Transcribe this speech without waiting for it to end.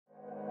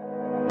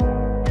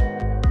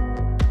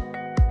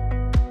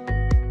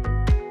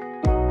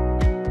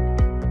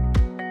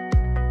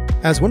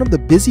As one of the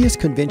busiest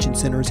convention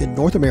centers in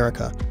North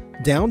America,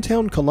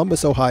 downtown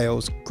Columbus,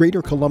 Ohio's Greater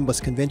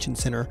Columbus Convention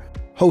Center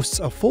hosts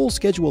a full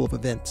schedule of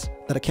events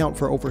that account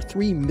for over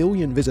 3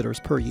 million visitors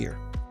per year.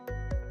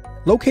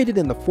 Located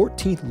in the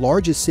 14th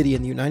largest city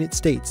in the United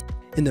States,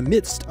 in the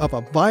midst of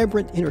a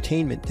vibrant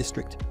entertainment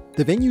district,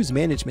 the venue's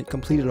management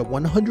completed a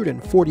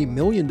 $140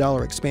 million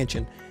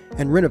expansion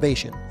and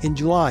renovation in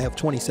July of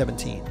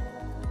 2017.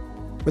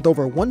 With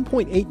over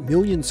 1.8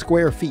 million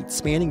square feet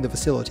spanning the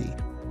facility,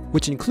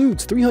 which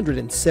includes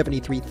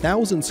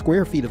 373,000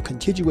 square feet of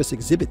contiguous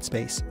exhibit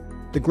space,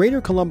 the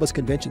Greater Columbus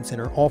Convention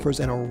Center offers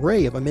an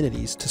array of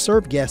amenities to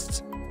serve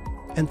guests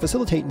and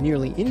facilitate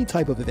nearly any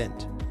type of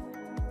event.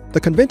 The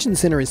convention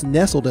center is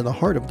nestled in the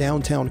heart of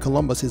downtown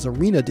Columbus's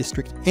Arena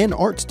District and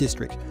Arts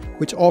District,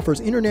 which offers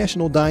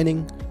international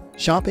dining,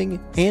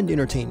 shopping, and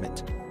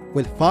entertainment.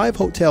 With 5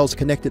 hotels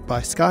connected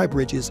by sky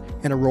bridges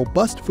and a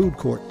robust food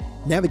court,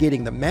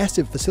 navigating the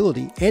massive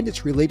facility and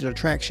its related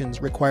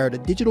attractions required a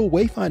digital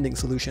wayfinding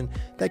solution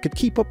that could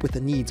keep up with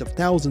the needs of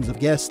thousands of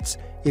guests,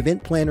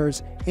 event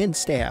planners, and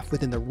staff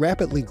within the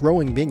rapidly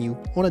growing venue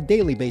on a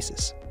daily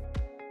basis.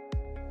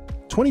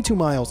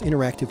 22Miles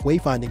interactive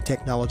wayfinding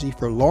technology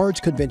for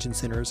large convention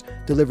centers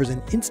delivers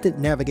an instant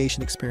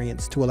navigation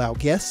experience to allow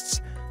guests,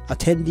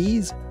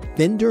 attendees,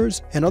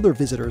 vendors, and other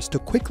visitors to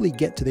quickly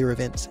get to their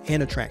events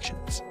and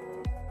attractions.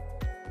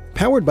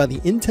 Powered by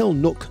the Intel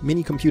NUC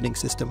mini computing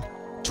system,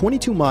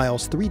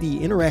 22Miles 3D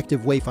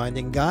interactive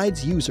wayfinding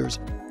guides users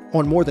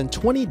on more than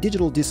 20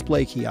 digital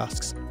display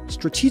kiosks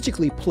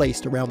strategically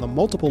placed around the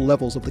multiple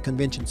levels of the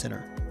convention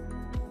center.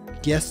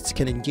 Guests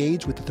can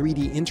engage with the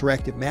 3D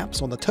interactive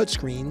maps on the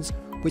touchscreens,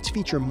 which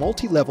feature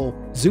multi-level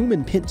zoom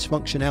and pinch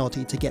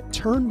functionality to get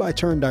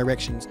turn-by-turn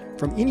directions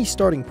from any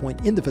starting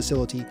point in the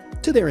facility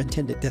to their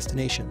intended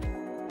destination.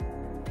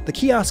 The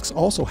kiosks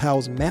also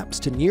house maps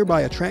to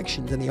nearby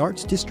attractions in the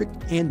Arts District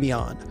and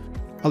beyond,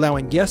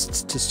 allowing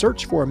guests to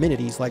search for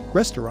amenities like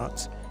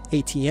restaurants,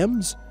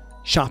 ATMs,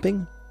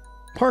 shopping,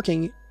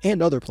 parking,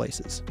 and other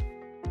places.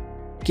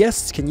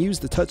 Guests can use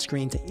the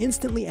touchscreen to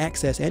instantly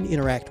access and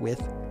interact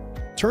with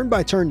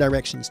turn-by-turn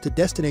directions to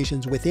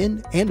destinations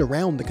within and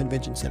around the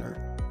convention center.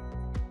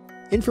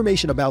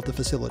 Information about the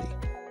facility.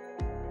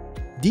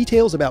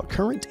 Details about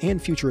current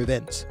and future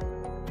events.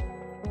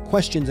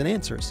 Questions and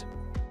answers.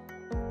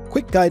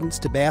 Quick guidance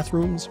to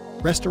bathrooms,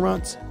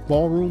 restaurants,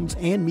 ballrooms,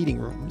 and meeting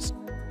rooms.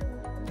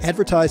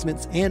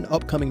 Advertisements and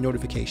upcoming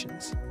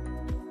notifications.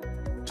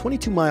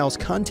 22Miles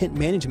content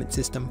management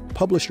system,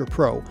 Publisher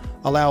Pro,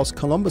 allows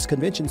Columbus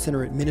Convention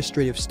Center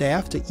administrative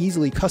staff to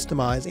easily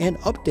customize and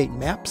update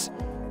maps,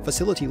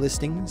 facility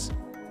listings,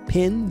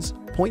 pins,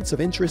 points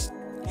of interest,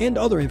 and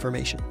other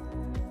information.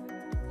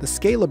 The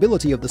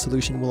scalability of the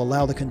solution will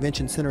allow the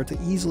convention center to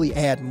easily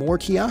add more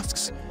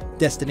kiosks,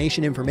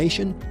 destination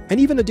information, and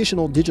even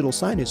additional digital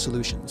signage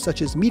solutions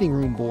such as meeting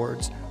room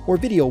boards or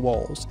video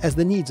walls as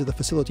the needs of the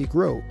facility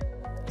grow.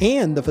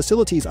 And the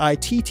facility's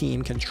IT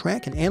team can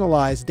track and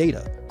analyze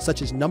data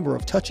such as number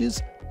of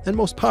touches and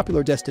most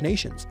popular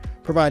destinations,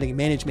 providing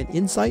management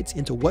insights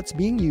into what's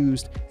being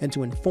used and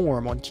to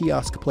inform on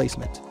kiosk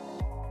placement.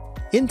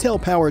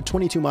 Intel-powered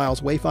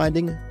 22Miles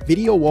wayfinding,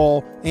 video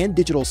wall, and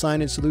digital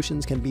signage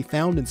solutions can be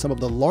found in some of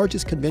the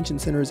largest convention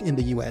centers in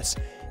the US,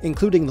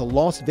 including the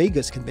Las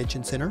Vegas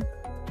Convention Center,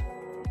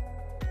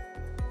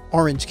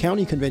 Orange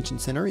County Convention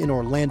Center in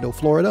Orlando,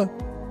 Florida,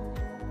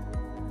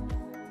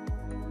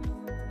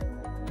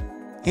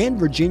 and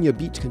Virginia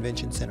Beach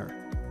Convention Center.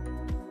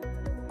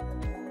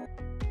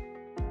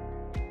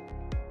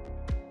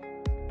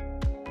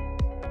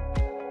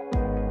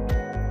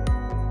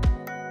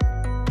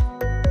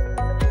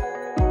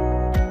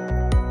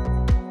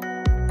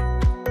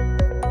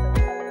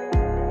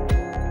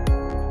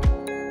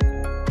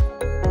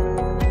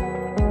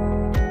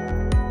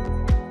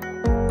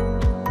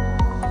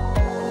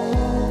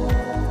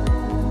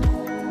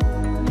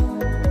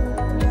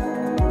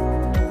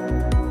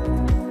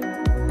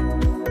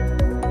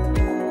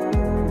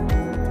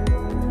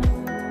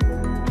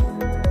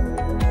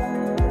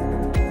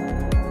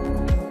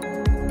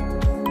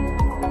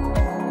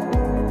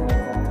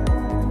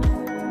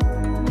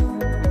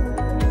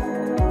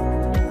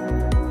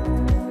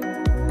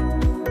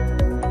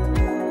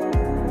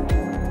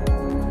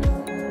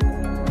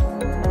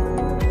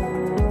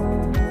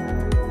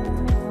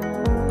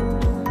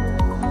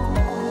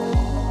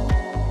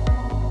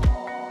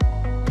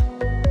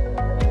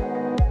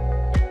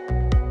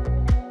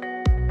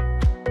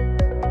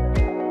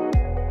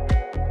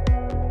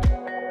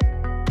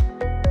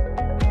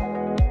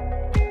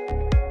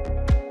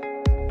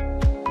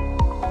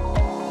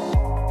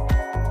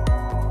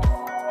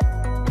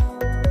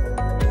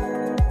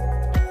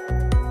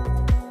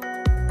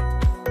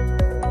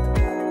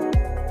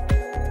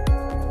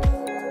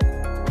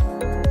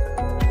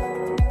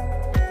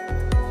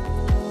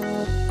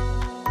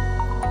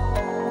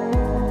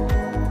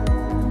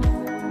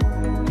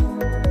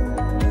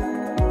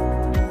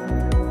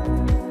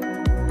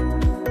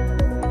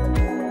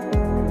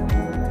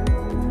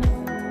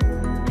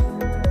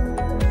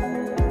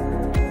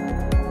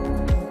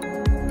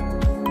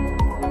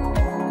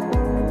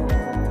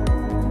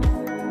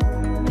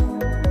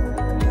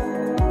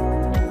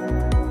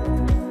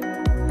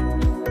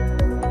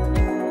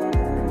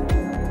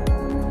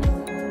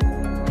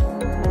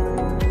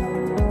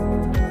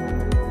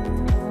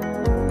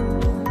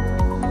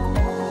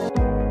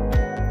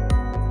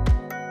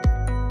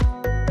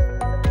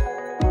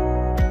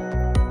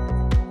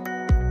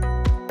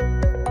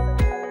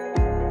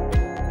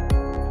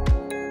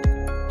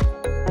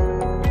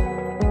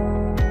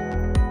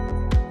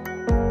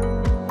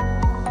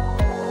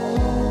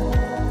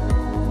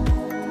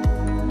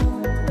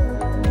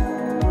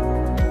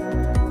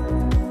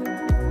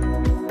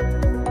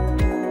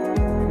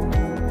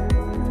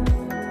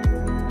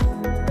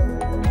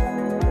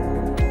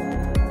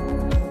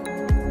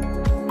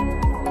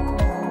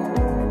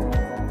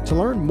 To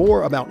learn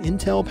more about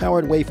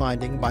Intel-powered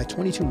wayfinding by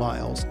 22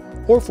 Miles,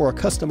 or for a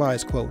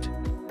customized quote,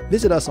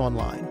 visit us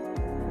online